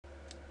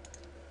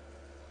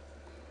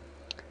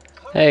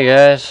Hey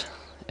guys,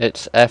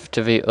 it's F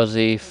to the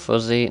Uzzee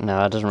Fuzzzeeee.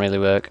 No, it doesn't really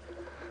work.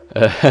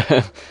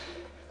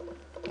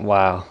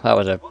 Wow, that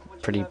was a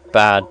pretty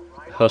bad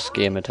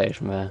husky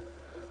imitation there.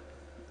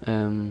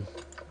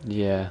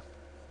 Yeah.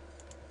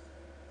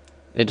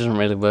 It doesn't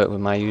really work with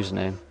my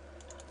username.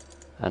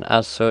 And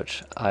as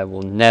such, I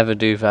will never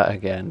do that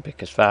again,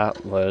 because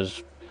that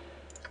was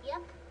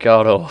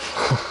god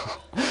awful,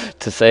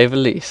 to say the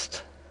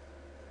least.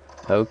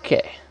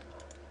 Okay.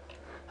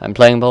 I'm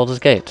playing Baldur's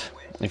Gate,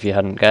 if you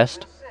hadn't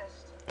guessed,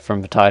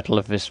 from the title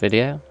of this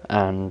video,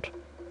 and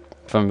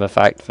from the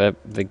fact that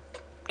the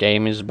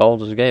game is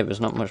Baldur's Gate. There's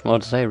not much more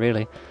to say,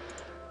 really.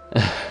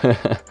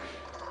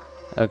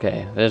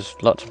 Okay, there's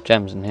lots of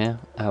gems in here.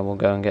 I will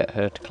go and get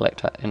her to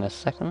collect that in a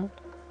second.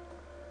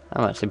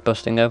 I'm actually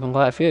busting open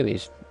quite a few of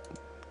these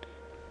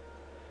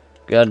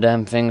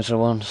goddamn things for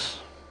once.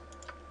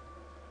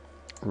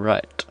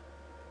 Right.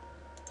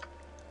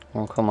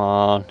 Oh, come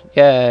on.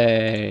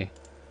 Yay!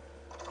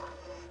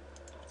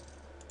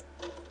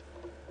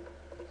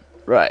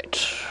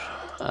 Right.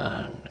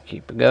 And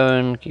keep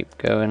going, keep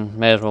going.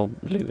 May as well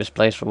loot this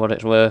place for what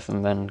it's worth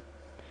and then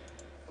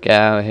get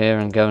out of here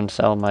and go and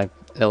sell my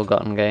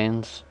ill-gotten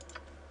gains.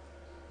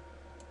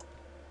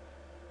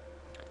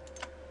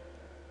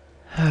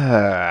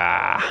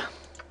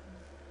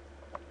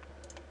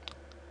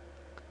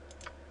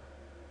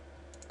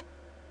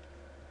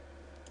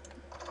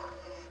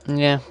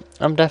 Yeah,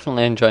 I'm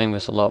definitely enjoying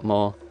this a lot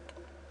more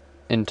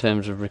in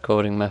terms of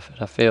recording method.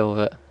 I feel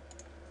that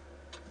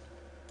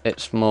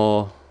it's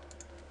more,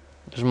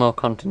 there's more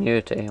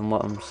continuity in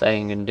what I'm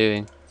saying and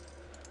doing,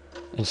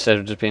 instead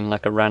of just being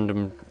like a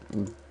random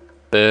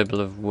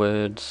burble of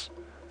words,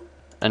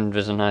 and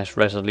there's a nice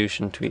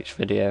resolution to each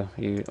video.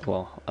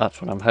 Well,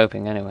 that's what I'm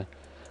hoping anyway.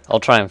 I'll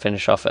try and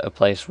finish off at a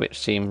place which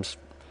seems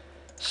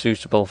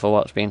suitable for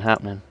what's been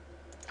happening,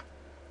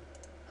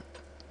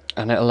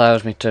 and it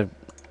allows me to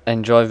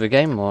enjoy the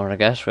game more, I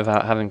guess,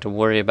 without having to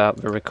worry about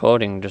the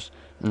recording just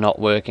not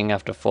working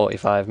after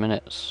 45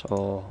 minutes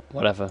or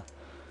whatever,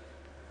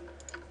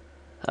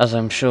 as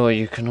I'm sure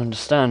you can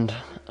understand.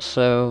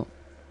 So,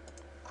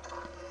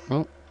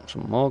 oh,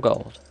 some more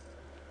gold,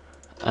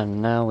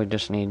 and now we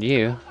just need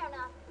you.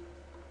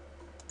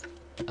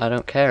 I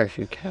don't care if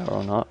you care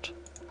or not.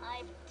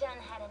 I've done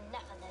had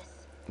enough of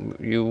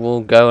this. You will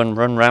go and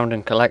run round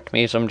and collect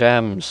me some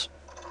gems,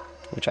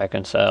 which I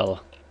can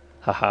sell.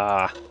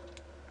 Haha.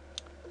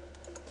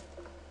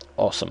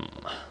 Awesome.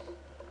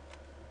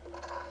 I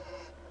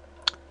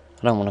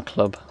don't want a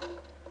club.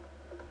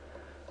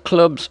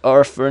 Clubs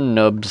are for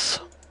nubs.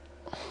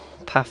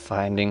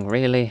 Pathfinding,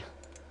 really?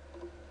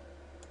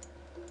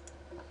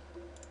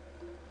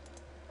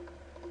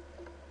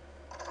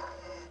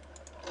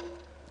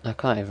 I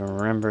can't even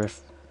remember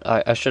if...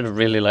 I should have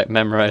really, like,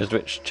 memorized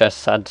which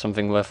chests had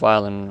something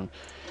worthwhile and...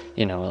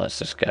 You know, let's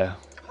just go.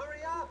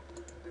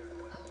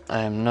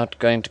 I am not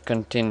going to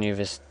continue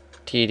this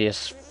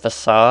tedious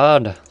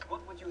facade.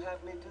 What would you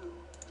have me do?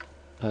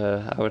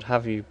 I would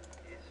have you...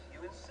 If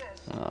you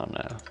insist. Oh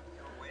no.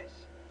 Your wish?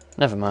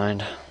 Never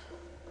mind.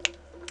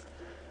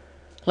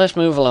 Let's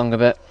move along a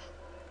bit.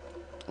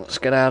 Let's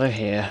get out of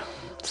here.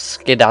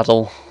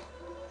 Skedaddle.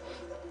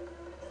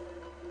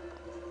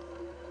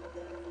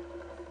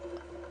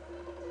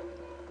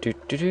 Do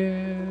do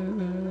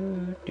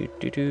do do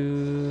do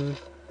do.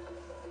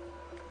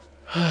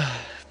 I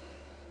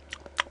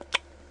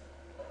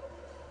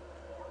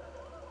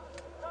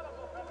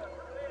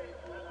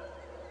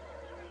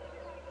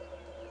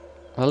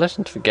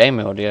listened to the game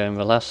audio in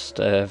the last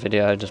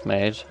video I just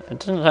made. It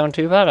doesn't sound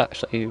too bad,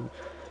 actually. I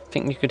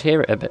think you could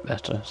hear it a bit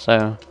better,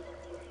 so...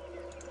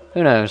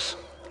 Who knows?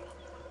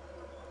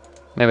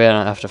 Maybe I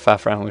don't have to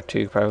faff around with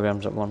 2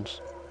 programs at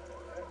once.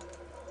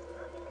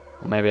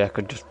 Or maybe I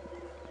could just...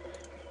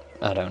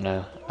 I don't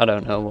know. I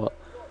don't know what.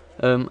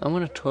 I'm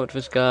going to talk to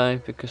this guy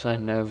because I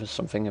know there's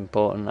something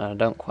important and I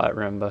don't quite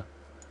remember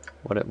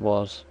what it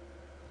was.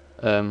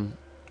 I'm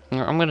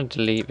going to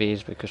delete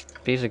these because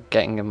these are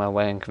getting in my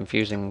way and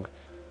confusing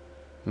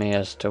me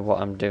as to what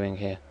I'm doing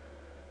here.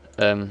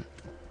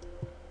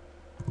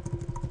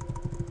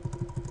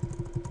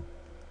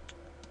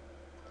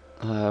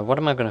 What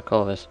am I going to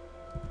call this?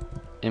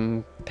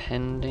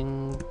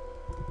 Impending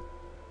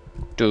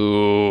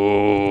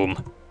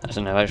doom. I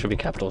don't know, it should be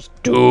capitals.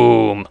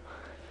 Doom.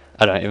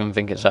 I don't even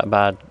think it's that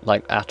bad,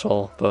 like, at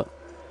all, but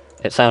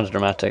it sounds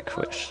dramatic,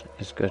 which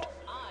is good.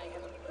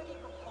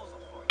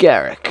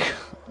 Garrick.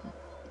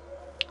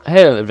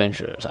 Hail,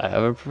 adventurers, I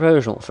have a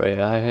proposal for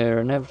you. I hear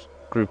a next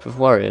group of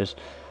warriors.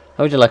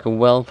 How would you like a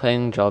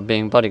well-paying job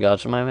being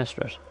bodyguards for my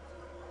mistress?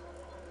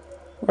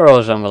 We're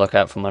always on the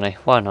lookout for money,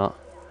 why not?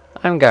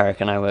 I'm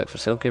Garrick and I work for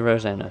Silky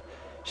Rosanna.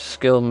 She's a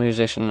skilled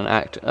musician and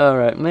actor.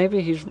 Alright,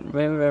 maybe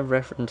they're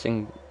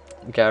referencing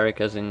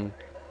Garrick as in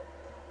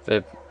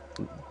the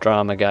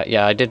drama guy.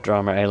 Yeah, I did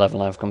drama at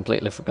A-level, I've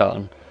completely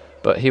forgotten.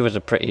 But he was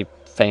a pretty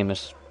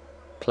famous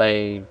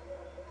playwright.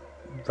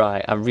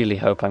 I really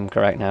hope I'm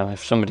correct now.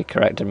 If somebody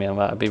corrected me on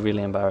that, I'd be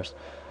really embarrassed.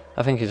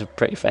 I think he's a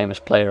pretty famous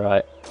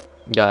playwright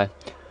guy.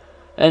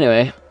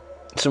 Anyway,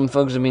 some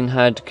thugs have been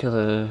hired to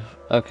kill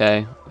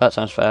Okay, that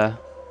sounds fair.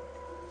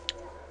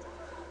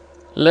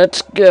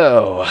 Let's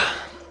go.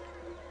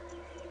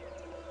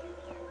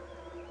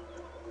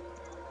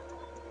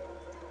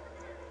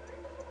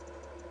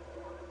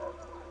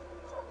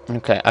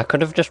 Okay, I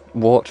could have just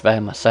walked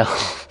there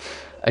myself.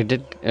 I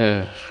did.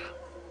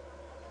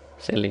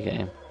 Silly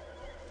game.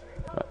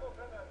 Right.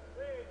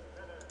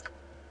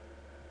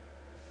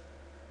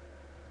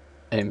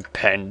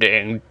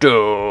 Impending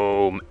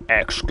doom!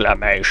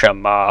 Exclamation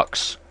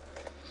marks.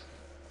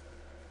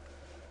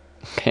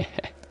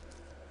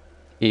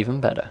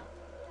 Even better.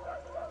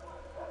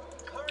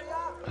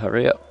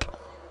 Hurry up.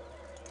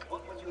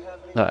 What would you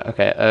have me Right,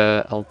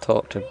 okay, I'll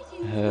talk to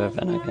her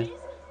then, I guess. I am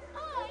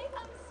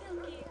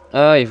Silky.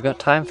 Oh, you've got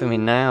time for me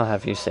now,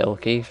 have you,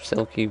 Silky?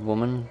 Silky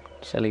woman?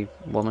 Silly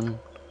woman?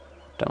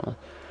 Don't know.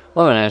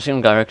 Well, then, I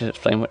assume Gyro can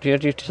explain what your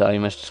duties are. You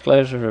must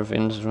disclose the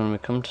ruffians when we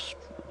come to...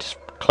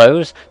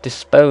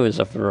 Dispose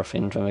of the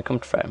ruffians when we come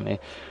to threaten me.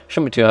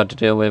 Shouldn't be too hard to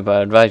deal with, but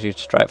I advise you to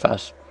strike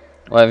fast.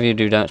 Whatever you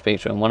do, don't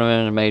speak to them. One of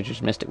them is a mage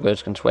whose mystic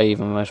words can sway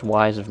even the most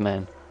wise of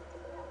men.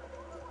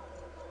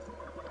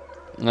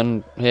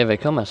 And here they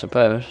come, I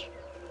suppose.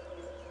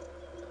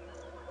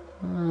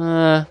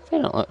 They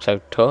don't look so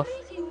tough.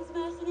 Greetings,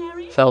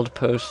 mercenary. Felled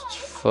posts,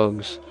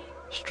 thugs.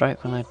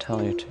 Strike when I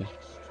tell you to.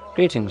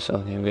 Greetings,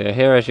 Silky. We are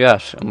here as you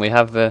asked, and we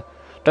have the...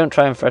 Don't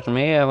try and threaten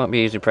me, I won't be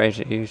easy prey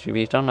to you to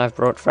beat on. I've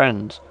brought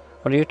friends.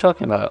 What are you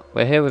talking about?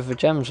 We're here with the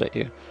gems at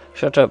you.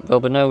 Shut up, there'll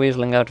be no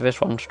weaseling out of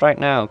this one. Strike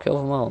now, kill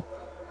them all.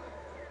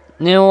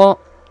 You know what?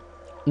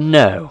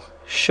 No.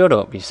 Shut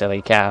up, you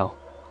silly cow.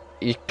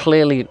 You're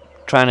clearly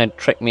trying to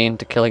trick me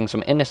into killing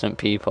some innocent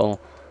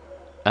people,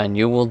 and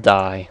you will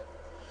die.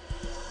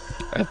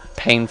 A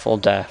painful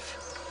death.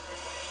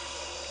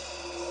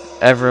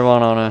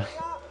 Everyone on a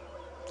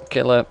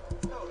killer.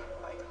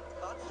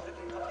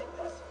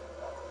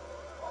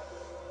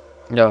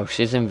 No,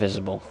 she's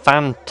invisible.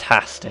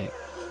 Fantastic.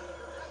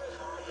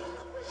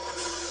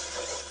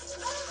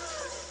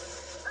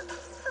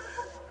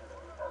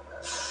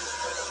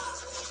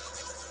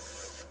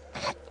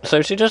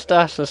 So she just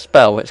asked a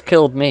spell which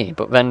killed me,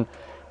 but then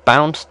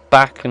bounced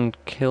back and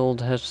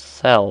killed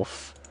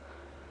herself.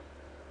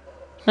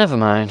 Never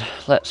mind.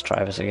 Let's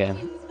try this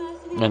again.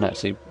 And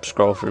actually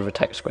scroll through the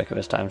text quicker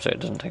this time so it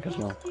doesn't take as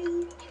long.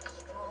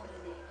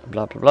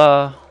 Blah blah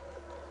blah.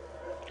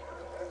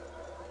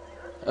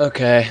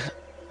 Okay.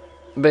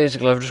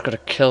 Basically I've just got to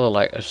kill her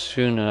like as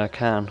soon as I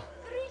can.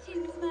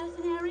 Greetings,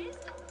 mercenaries.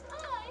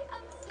 I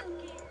am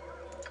Silky.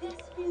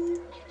 Thespian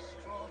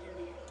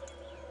extraordinary.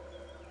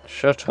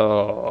 Shut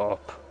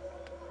up.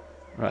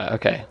 Right,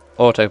 okay.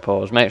 Auto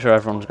pause. Make sure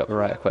everyone's got the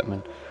right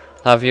equipment.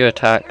 Have you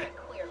attack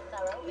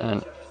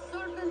and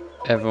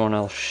everyone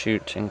else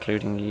shoot,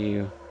 including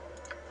you.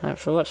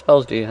 Actually, what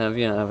spells do you have?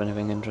 You don't have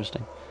anything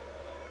interesting.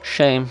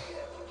 Shame.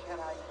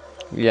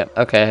 Yep,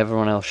 okay,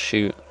 everyone else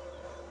shoot.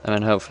 And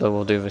then hopefully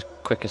we'll do the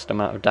quickest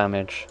amount of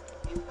damage.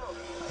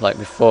 Like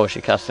before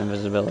she cast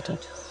invisibility.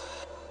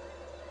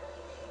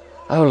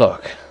 Oh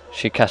look,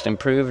 she cast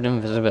improved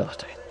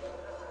invisibility.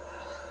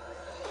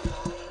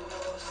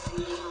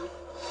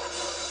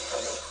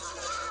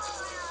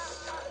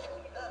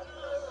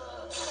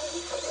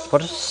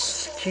 What a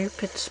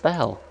stupid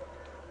spell.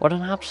 What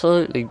an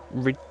absolutely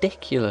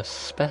ridiculous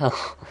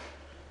spell.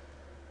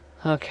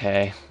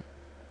 Okay.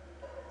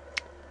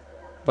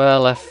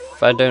 Well,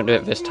 if I don't do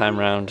it this time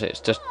round, it's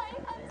just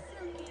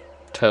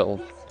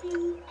total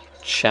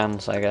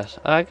chance, I guess.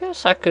 I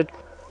guess I could...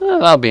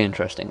 Well, that'll be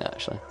interesting,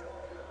 actually.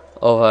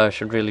 Although I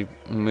should really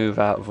move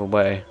out of the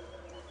way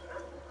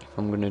if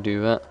I'm going to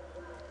do that.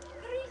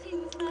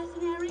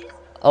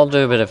 I'll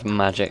do a bit of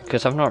magic,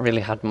 because I've not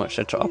really had much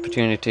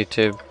opportunity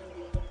to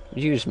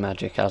use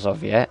magic as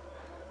of yet.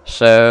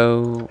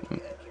 So...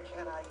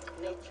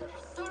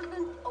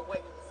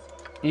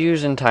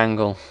 use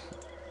Entangle.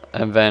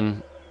 And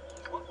then...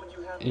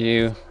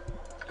 you,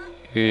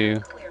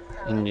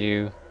 and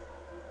you...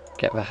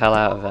 get the hell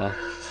out of there.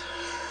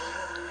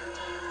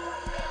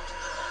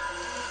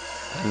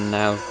 And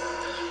now...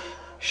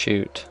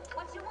 shoot.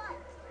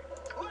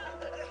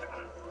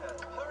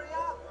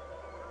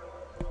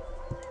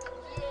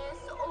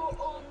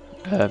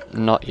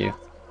 Not you.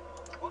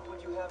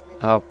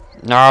 Oh,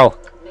 no!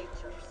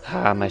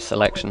 Ah, my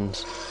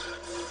selections.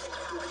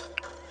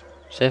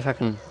 See if I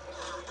can...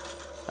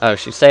 Oh,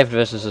 she saved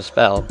this as a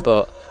spell,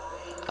 but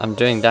I'm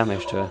doing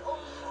damage to her.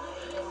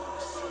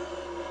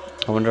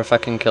 I wonder if I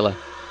can kill her.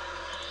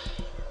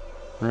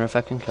 I wonder if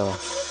I can kill her.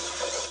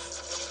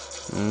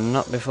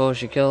 Not before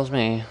she kills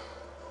me.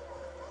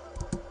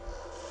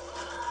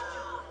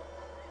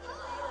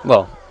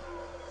 Well,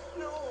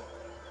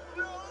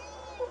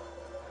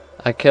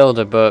 I killed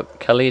her, but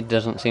Khalid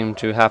doesn't seem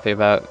too happy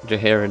about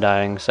Jaheira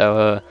dying,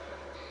 so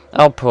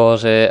I'll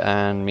pause it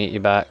and meet you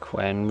back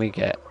when we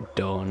get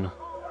done.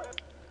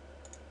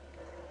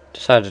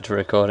 Decided to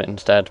record it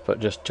instead, but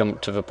just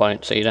jumped to the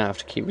point so you don't have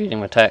to keep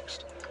reading the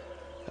text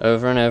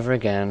over and over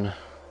again.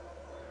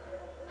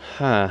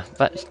 Huh,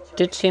 that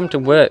did seem to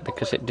work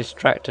because it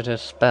distracted her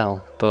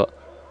spell, but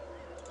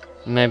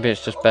maybe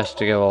it's just best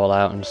to go all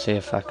out and see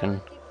if I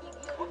can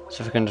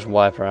So if I can just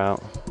wipe her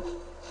out.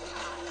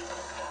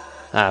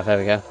 Ah, there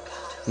we go.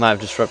 Might have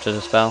disrupted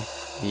a spell.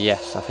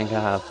 Yes, I think I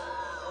have.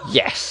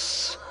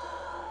 Yes!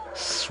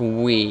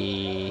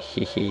 Sweet.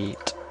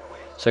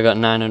 So I got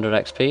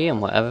 900 XP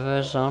and whatever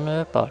is on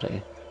her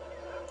body.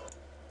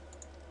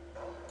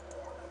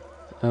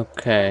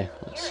 Okay,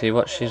 let's see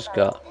what she's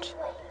got.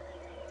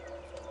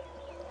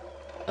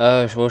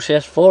 Oh, well she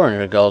has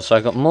 400 gold, so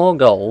I got more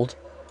gold.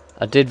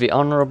 I did the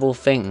honourable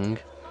thing.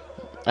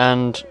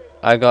 And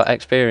I got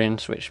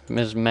experience, which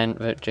has meant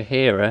that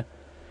Jaheira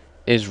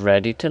is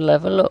ready to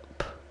level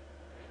up.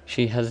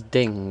 She has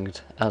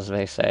dinged, as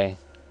they say.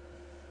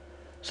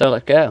 So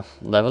let's go,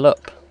 level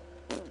up.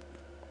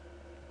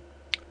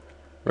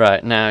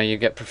 Right, now you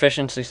get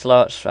proficiency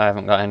slots. I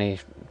haven't got any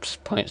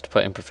points to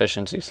put in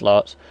proficiency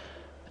slots.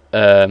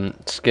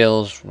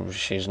 Skills,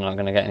 she's not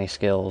going to get any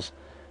skills.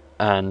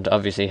 And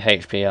obviously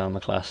HP armor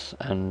class.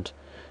 And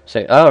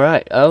so, oh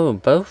right, oh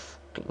both?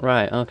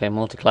 Right, okay,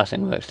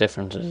 multi-classing works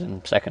differences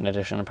in 2nd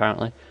edition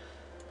apparently.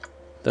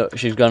 But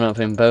she's gone up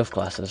in both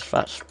classes.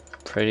 That's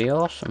pretty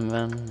awesome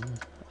then.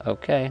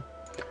 Okay.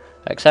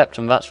 Accept,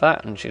 and that's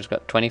that, and she's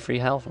got 23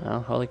 health now.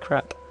 Holy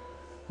crap.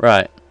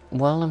 Right,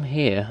 while I'm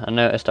here, I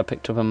noticed I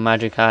picked up a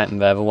magic item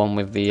there, the one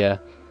with the,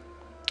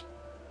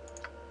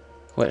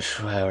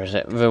 where is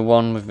it? The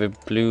one with the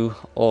blue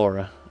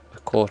aura, the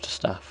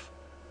quarterstaff.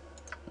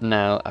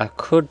 Now, I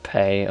could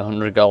pay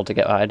 100 gold to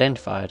get that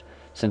identified,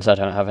 since I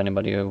don't have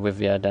anybody with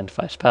the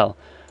identify spell.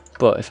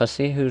 But if I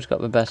see who's got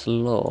the best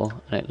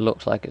lore, and it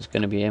looks like it's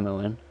going to be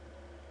Imoen.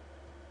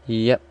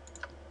 Yep.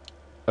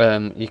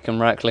 You can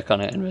right click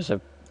on it and there's a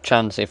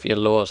chance if your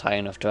lore's high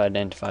enough to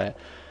identify it.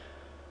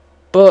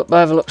 But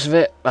by the looks of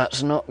it,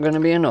 that's not going to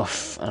be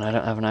enough. And I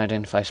don't have an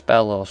identify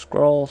spell or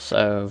scroll,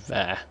 so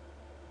there.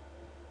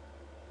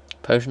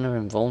 Potion of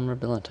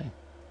invulnerability.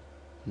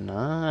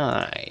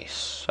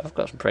 Nice. I've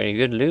got some pretty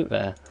good loot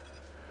there.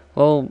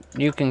 Well,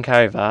 you can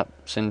carry that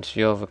since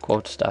you're the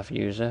quarterstaff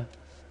user.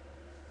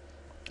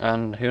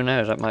 And who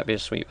knows, that might be a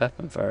sweet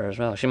weapon for her as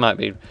well. She might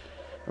be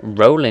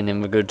rolling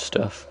in the good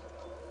stuff.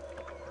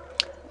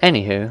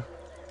 Anywho,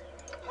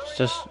 let's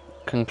just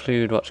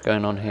conclude what's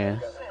going on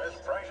here.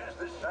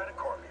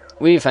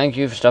 We thank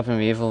you for stopping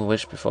the evil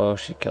witch before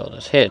she killed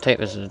us. Here, take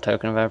this as a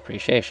token of our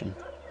appreciation.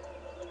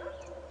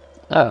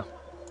 Oh,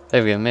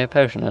 they've given me a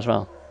potion as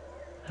well.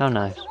 How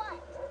nice.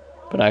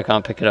 But I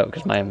can't pick it up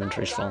because my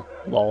inventory's full.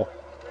 Lol.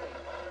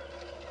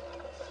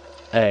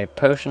 A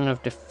potion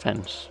of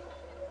defense.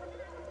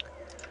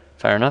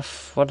 Fair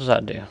enough. What does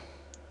that do?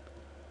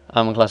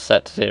 Armor class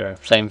set to 0.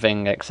 Same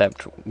thing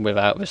except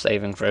without the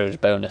saving throws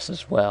bonus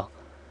as well.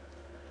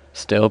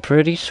 Still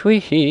pretty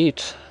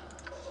sweet.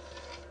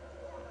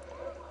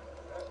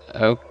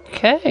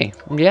 Okay,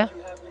 yeah.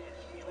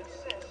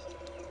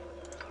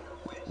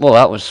 Well,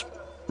 that was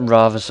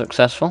rather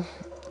successful.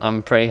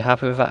 I'm pretty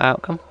happy with that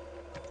outcome.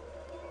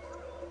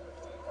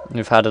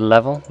 We've had a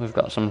level. We've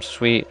got some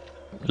sweet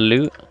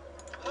loot.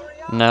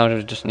 Now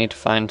we just need to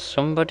find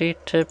somebody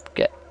to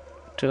get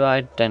to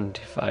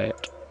identify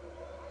it.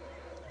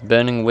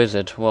 Burning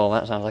Wizard. Well,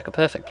 that sounds like a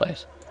perfect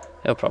place.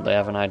 He'll probably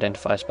have an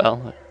identify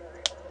spell.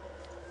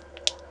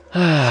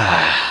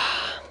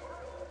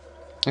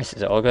 This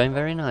is all going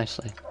very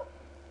nicely.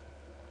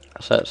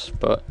 So let's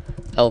put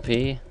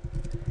LP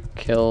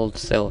killed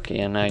Silky,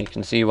 and now you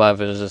can see why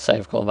there's a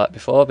save callback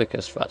before,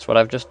 because that's what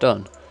I've just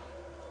done.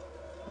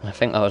 And I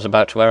think that was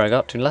about to where I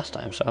got to last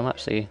time, so I'm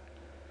actually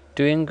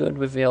doing good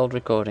with the old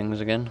recordings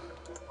again.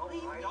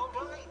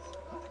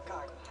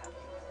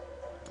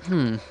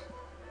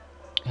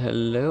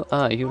 Hello?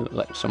 Ah, you look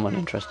like someone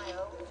interested.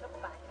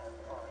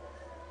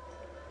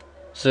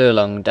 So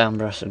long,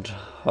 down-breasted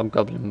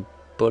hobgoblin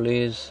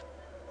bullies.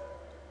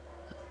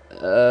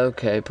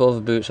 Okay, pull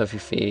the boots off your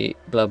feet,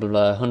 blah blah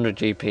blah, 100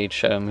 GP to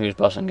show them who's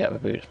boss and get the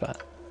boots back.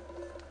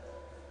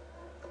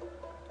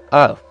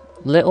 Oh,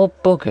 little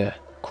bugger,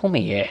 come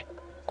here,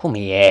 come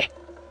here.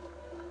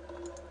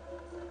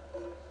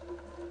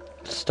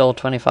 Stole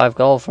 25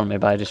 gold from me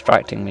by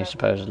distracting me,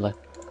 supposedly.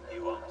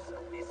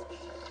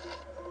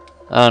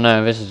 Oh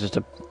no, this is just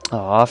a...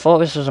 Oh, I thought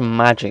this was a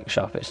magic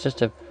shop, it's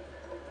just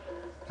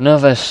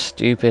another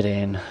stupid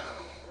inn.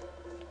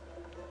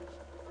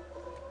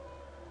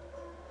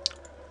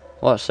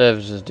 What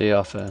services do you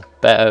offer?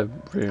 Better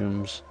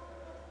rooms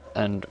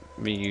and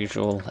the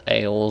usual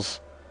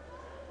ales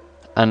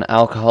and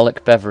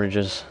alcoholic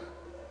beverages.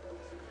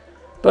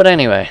 But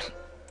anyway,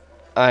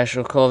 I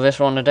shall call this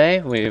one a day.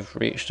 We've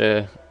reached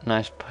a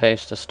nice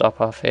place to stop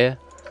off here.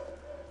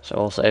 So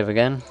we'll save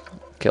again.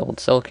 Killed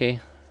Silky.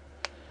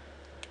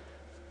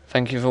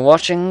 Thank you for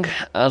watching,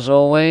 as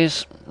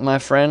always, my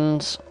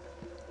friends.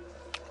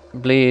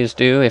 Please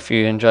do, if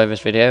you enjoy this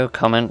video,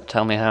 comment,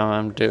 tell me how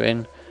I'm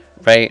doing.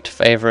 Rate,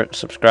 favourite,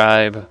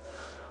 subscribe,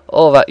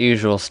 all that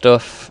usual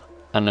stuff.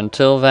 And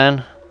until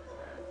then,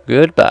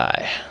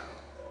 goodbye.